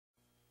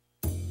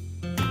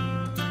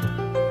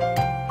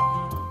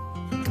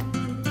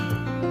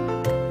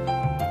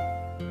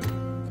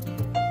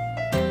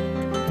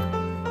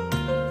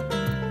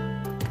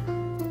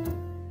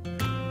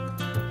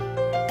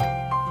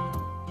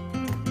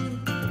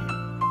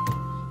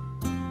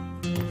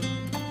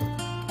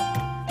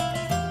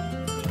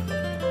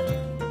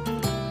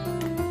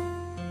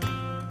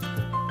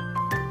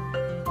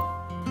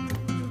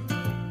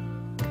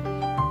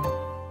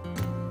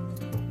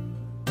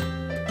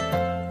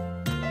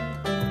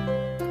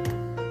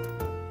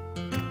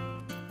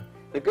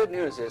The good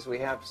news is we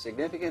have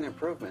significant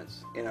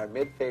improvements in our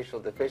mid-facial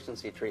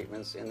deficiency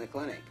treatments in the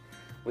clinic.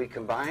 We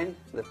combine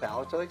the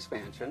palatal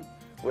expansion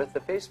with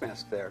the face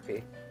mask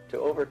therapy to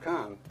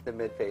overcome the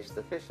mid-face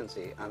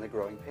deficiency on the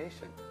growing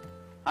patient.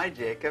 Hi,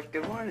 Jacob.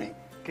 Good morning.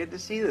 Good to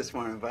see you this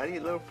morning,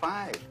 buddy. Little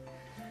 5.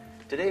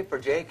 Today for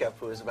Jacob,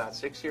 who is about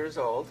 6 years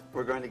old,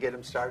 we're going to get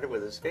him started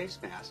with his face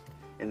mask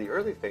in the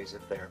early phase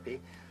of therapy.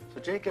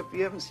 So, Jacob,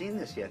 you haven't seen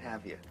this yet,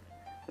 have you?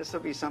 This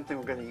will be something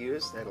we're going to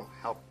use that'll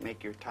help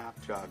make your top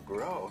jaw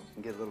grow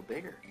and get a little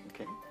bigger,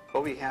 okay?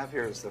 What we have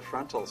here is the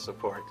frontal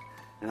support,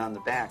 and on the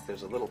back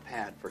there's a little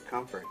pad for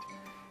comfort.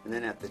 And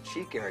then at the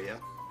cheek area,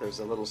 there's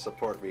a little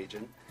support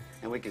region,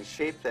 and we can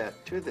shape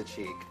that to the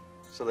cheek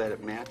so that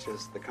it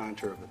matches the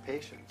contour of the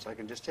patient. So I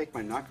can just take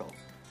my knuckle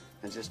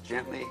and just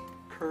gently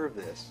curve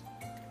this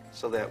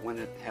so that when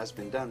it has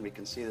been done, we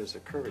can see there's a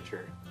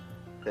curvature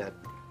that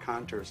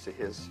contours to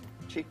his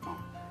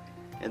cheekbone.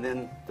 And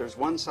then there's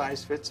one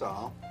size fits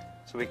all,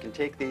 so we can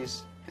take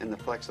these in the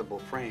flexible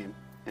frame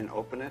and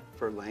open it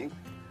for length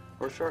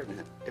or shorten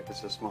it if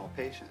it's a small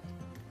patient.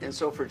 And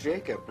so for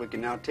Jacob, we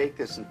can now take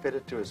this and fit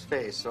it to his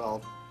face. So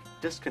I'll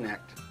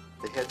disconnect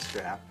the head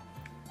strap,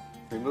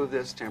 remove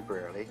this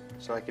temporarily,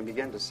 so I can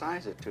begin to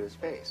size it to his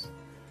face.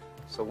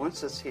 So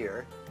once it's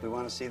here, we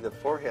want to see the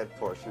forehead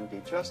portion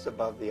be just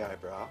above the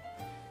eyebrow,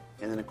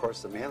 and then of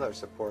course the malar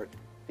support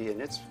be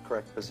in its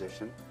correct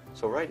position.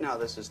 So right now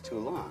this is too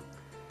long.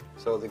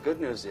 So the good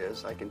news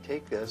is I can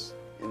take this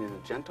and in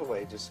a gentle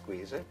way just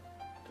squeeze it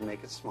to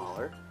make it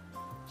smaller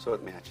so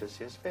it matches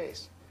his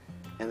face.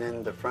 And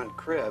then the front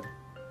crib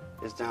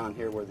is down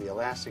here where the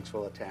elastics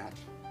will attach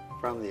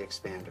from the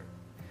expander.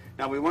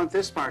 Now we want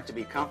this part to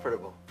be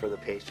comfortable for the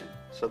patient.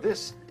 So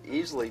this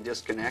easily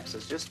disconnects,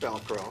 it's just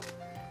Velcro.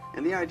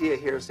 And the idea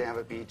here is to have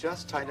it be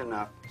just tight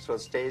enough so it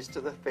stays to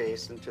the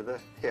face and to the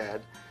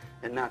head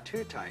and not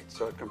too tight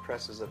so it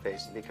compresses the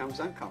face and becomes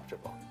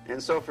uncomfortable.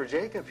 And so for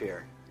Jacob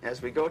here,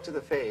 as we go to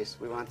the face,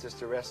 we want this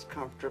to rest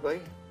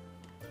comfortably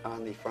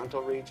on the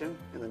frontal region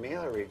and the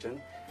malar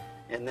region,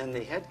 and then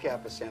the head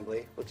cap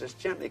assembly will just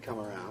gently come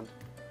around,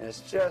 and it's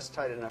just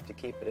tight enough to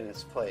keep it in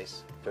its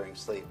place during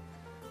sleep.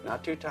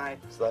 Not too tight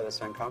so that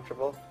it's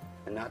uncomfortable,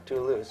 and not too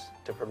loose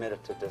to permit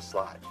it to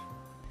dislodge.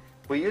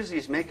 We use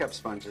these makeup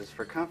sponges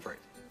for comfort.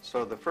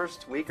 So the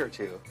first week or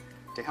two,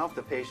 to help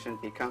the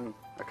patient become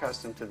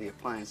accustomed to the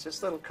appliance,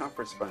 this little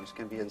comfort sponge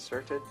can be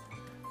inserted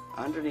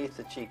underneath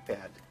the cheek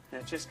pad,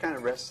 and it just kind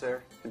of rests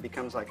there and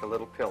becomes like a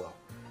little pillow.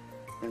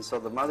 And so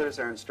the mothers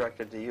are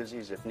instructed to use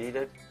these if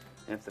needed,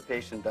 and if the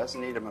patient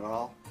doesn't need them at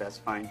all, that's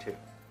fine too.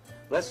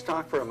 Let's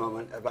talk for a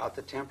moment about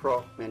the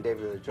temporal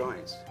mandibular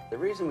joints. The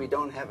reason we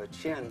don't have a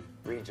chin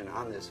region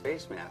on this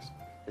face mask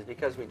is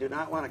because we do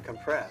not want to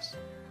compress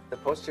the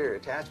posterior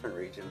attachment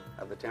region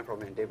of the temporal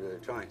mandibular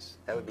joints.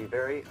 That would be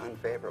very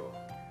unfavorable.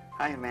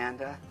 Hi,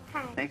 Amanda.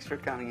 Hi. Thanks for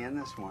coming in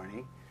this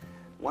morning.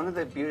 One of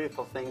the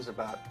beautiful things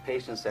about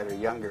patients that are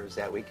younger is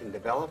that we can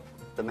develop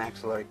the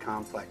maxillary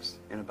complex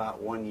in about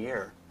 1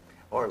 year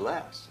or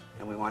less,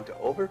 and we want to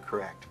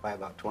overcorrect by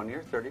about 20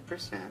 or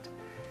 30%.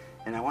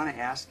 And I want to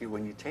ask you,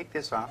 when you take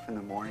this off in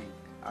the morning,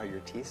 are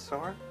your teeth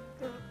sore?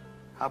 No.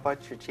 How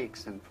about your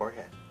cheeks and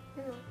forehead?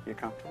 No. You're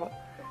comfortable?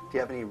 Do you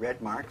have any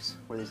red marks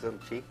where these little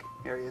cheek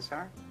areas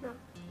are? No.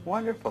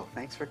 Wonderful.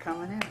 Thanks for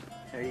coming in.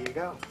 There you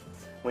go.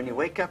 When you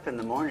wake up in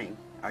the morning,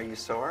 are you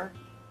sore?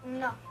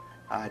 No.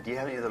 Do you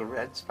have any little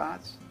red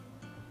spots?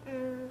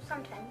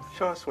 Sometimes.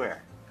 Show us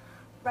where.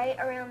 Right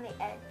around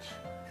the edge.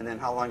 And then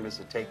how long does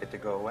it take it to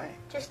go away?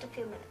 Just a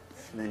few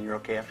minutes. And then you're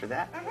okay after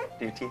that?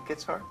 Do your teeth get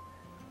sore?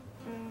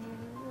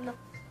 No.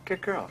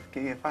 Good girl.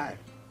 Give me a 5.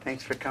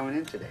 Thanks for coming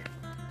in today.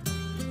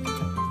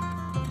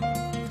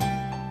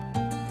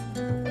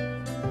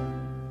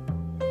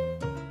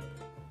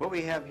 What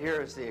we have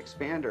here is the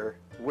expander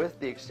with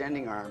the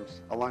extending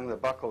arms along the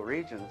buccal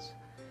regions,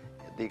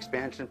 the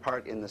expansion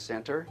part in the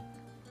center,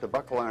 the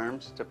buccal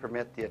arms to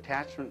permit the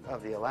attachment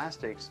of the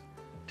elastics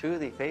to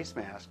the face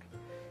mask,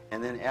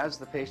 and then as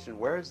the patient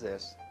wears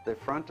this, the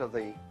front of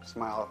the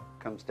smile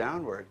comes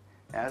downward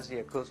as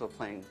the occlusal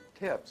plane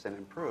tips and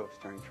improves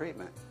during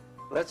treatment.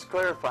 Let's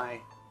clarify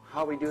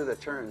how we do the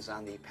turns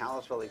on the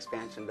palatal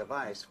expansion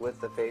device with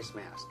the face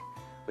mask.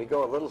 We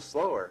go a little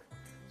slower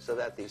so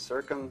that the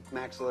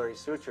circummaxillary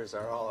sutures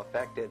are all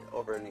affected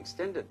over an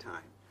extended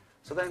time.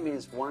 So that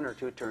means 1 or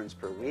 2 turns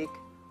per week,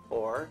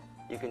 or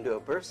you can do a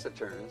burst of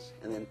turns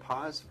and then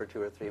pause for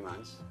 2 or 3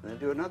 months and then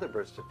do another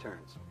burst of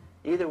turns.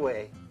 Either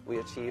way, we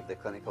achieve the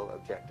clinical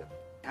objective.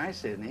 Hi,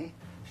 Sydney.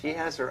 She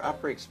has her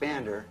upper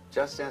expander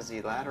just as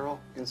the lateral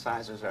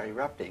incisors are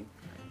erupting,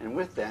 and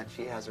with that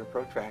she has her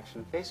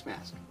protraction face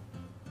mask.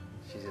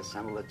 She's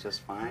assembled it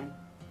just fine.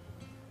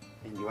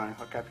 And you want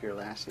to hook up your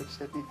elastic,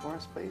 Sydney, for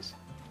us, please?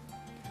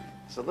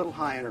 It's a little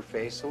high on her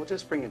face, so we'll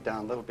just bring it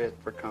down a little bit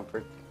for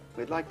comfort.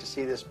 We'd like to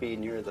see this be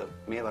near the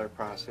malar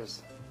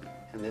process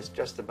and this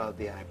just above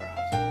the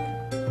eyebrows.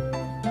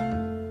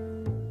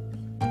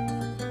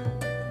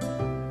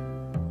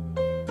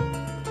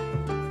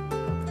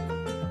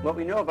 What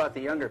we know about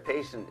the younger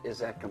patient is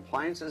that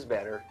compliance is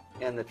better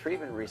and the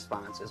treatment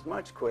response is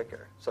much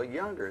quicker. So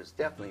younger is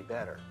definitely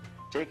better.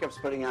 Jacob's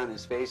putting on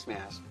his face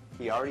mask.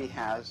 He already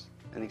has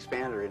an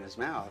expander in his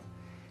mouth,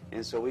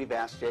 and so we've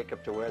asked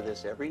Jacob to wear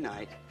this every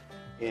night,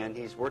 and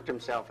he's worked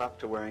himself up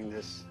to wearing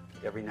this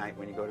every night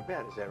when you go to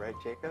bed. Is that right,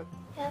 Jacob?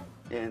 Yep.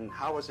 And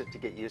how was it to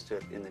get used to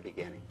it in the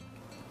beginning?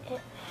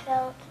 It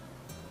felt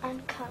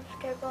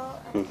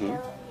uncomfortable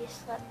until you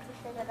slept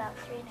with it about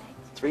 3 nights.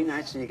 3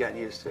 nights and you got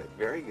used to it.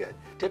 Very good.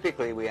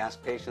 Typically, we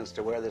ask patients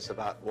to wear this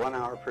about 1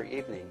 hour per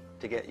evening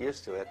to get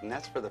used to it, and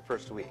that's for the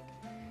first week.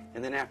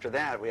 And then after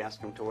that, we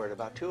ask them to wear it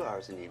about 2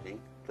 hours an evening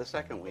the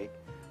second week.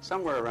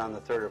 Somewhere around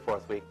the 3rd or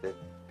 4th week, the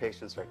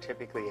patients are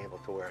typically able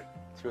to wear it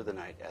through the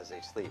night as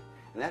they sleep.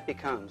 And that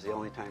becomes the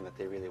only time that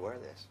they really wear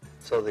this.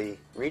 So the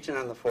region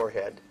on the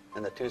forehead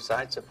and the 2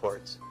 side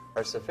supports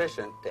are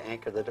sufficient to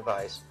anchor the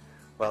device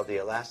while the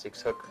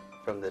elastics hook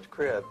from the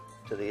crib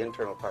to the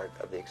internal part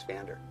of the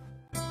expander.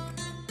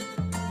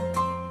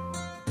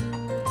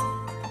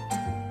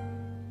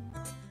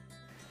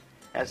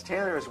 As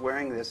Taylor is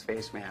wearing this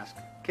face mask,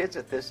 kids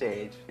at this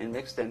age in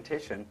mixed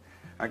dentition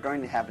are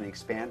going to have an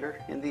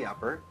expander in the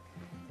upper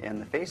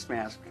and the face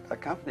mask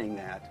accompanying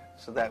that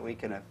so that we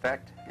can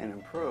affect and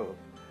improve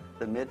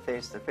the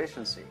mid-face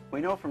deficiency. We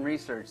know from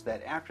research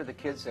that after the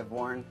kids have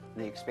worn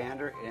the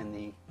expander and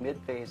the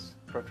mid-face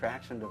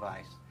protraction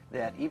device,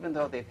 that even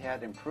though they've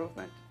had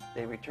improvement,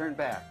 they return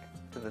back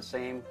to the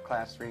same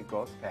class 3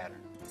 growth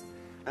pattern.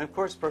 And of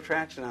course,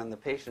 protraction on the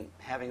patient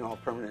having all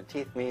permanent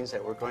teeth means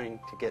that we're going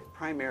to get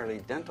primarily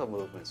dental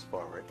movements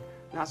forward,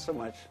 not so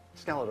much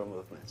skeletal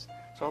movements.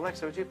 So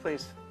Alexa, would you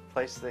please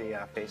place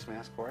the face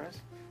mask for us?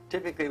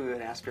 Typically, we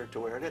would ask her to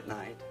wear it at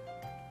night.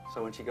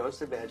 So when she goes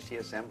to bed, she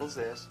assembles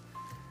this.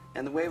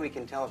 And the way we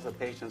can tell if the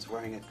patient's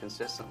wearing it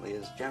consistently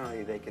is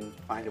generally they can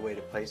find a way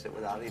to place it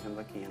without even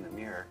looking in the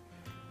mirror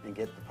and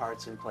get the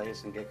parts in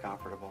place and get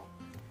comfortable,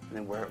 and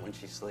then wear it when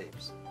she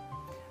sleeps.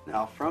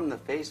 Now, from the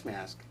face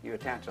mask, you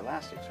attach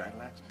elastics, right,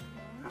 Alexa?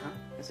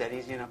 Is that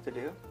easy enough to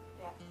do?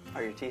 Yeah.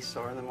 Are your teeth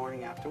sore in the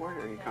morning afterward,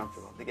 or are you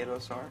comfortable? They get a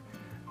little sore?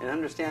 And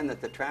understand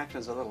that the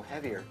traction is a little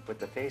heavier with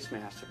the face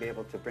mask to be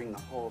able to bring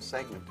the whole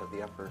segment of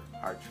the upper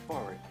arch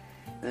forward.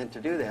 And then to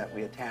do that,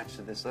 we attach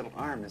to this little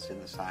arm that's in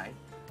the side.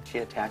 She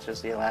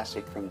attaches the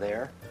elastic from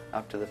there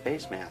up to the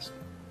face mask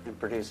and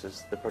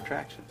produces the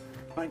protraction.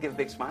 You want to give a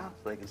big smile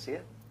so they can see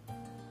it?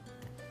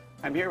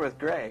 I'm here with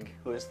Greg,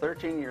 who is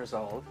 13 years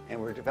old, and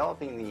we're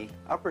developing the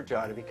upper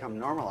jaw to become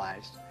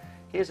normalized.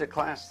 He has a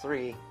class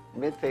 3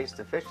 mid-face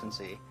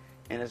deficiency,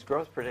 and his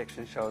growth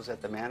prediction shows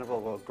that the mandible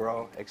will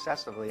grow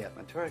excessively at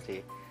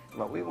maturity. And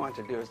what we want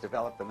to do is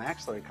develop the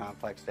maxillary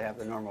complex to have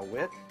the normal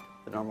width,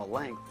 the normal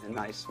length, and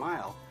nice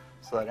smile,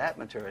 so that at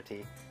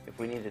maturity, if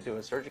we need to do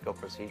a surgical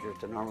procedure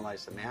to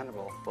normalize the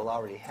mandible, we'll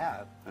already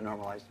have a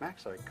normalized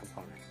maxillary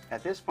component.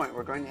 At this point,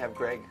 we're going to have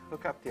Greg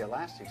hook up the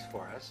elastics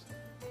for us.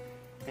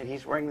 And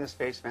he's wearing this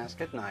face mask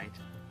at night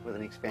with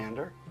an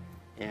expander,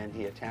 and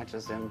he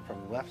attaches them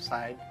from left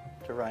side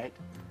to right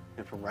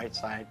and from right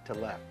side to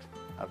left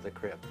of the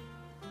crib.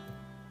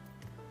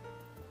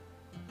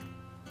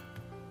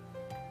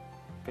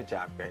 Good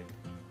job, Greg.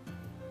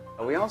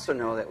 We also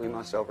know that we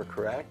must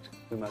overcorrect.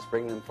 We must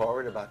bring them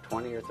forward about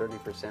 20 or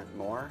 30%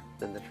 more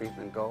than the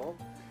treatment goal.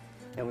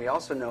 And we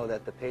also know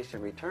that the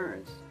patient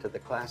returns to the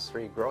class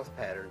 3 growth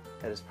pattern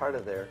that is part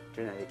of their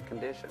genetic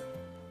condition.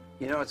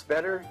 You know, it's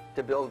better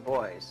to build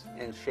boys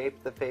and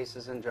shape the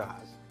faces and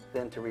jaws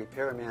than to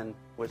repair men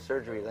with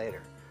surgery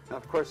later. Now,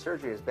 of course,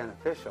 surgery is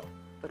beneficial,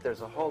 but there's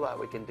a whole lot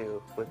we can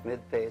do with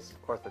mid-face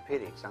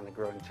orthopedics on the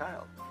growing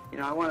child. You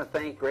know, I want to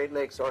thank Great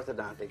Lakes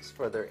Orthodontics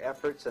for their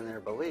efforts and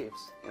their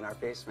beliefs in our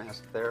face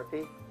mask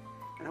therapy,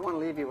 and I want to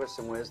leave you with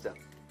some wisdom.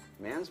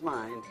 Man's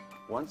mind,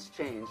 once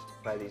changed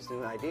by these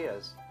new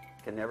ideas,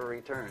 can never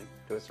return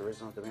to its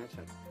original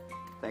dimension.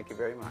 Thank you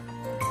very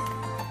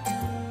much.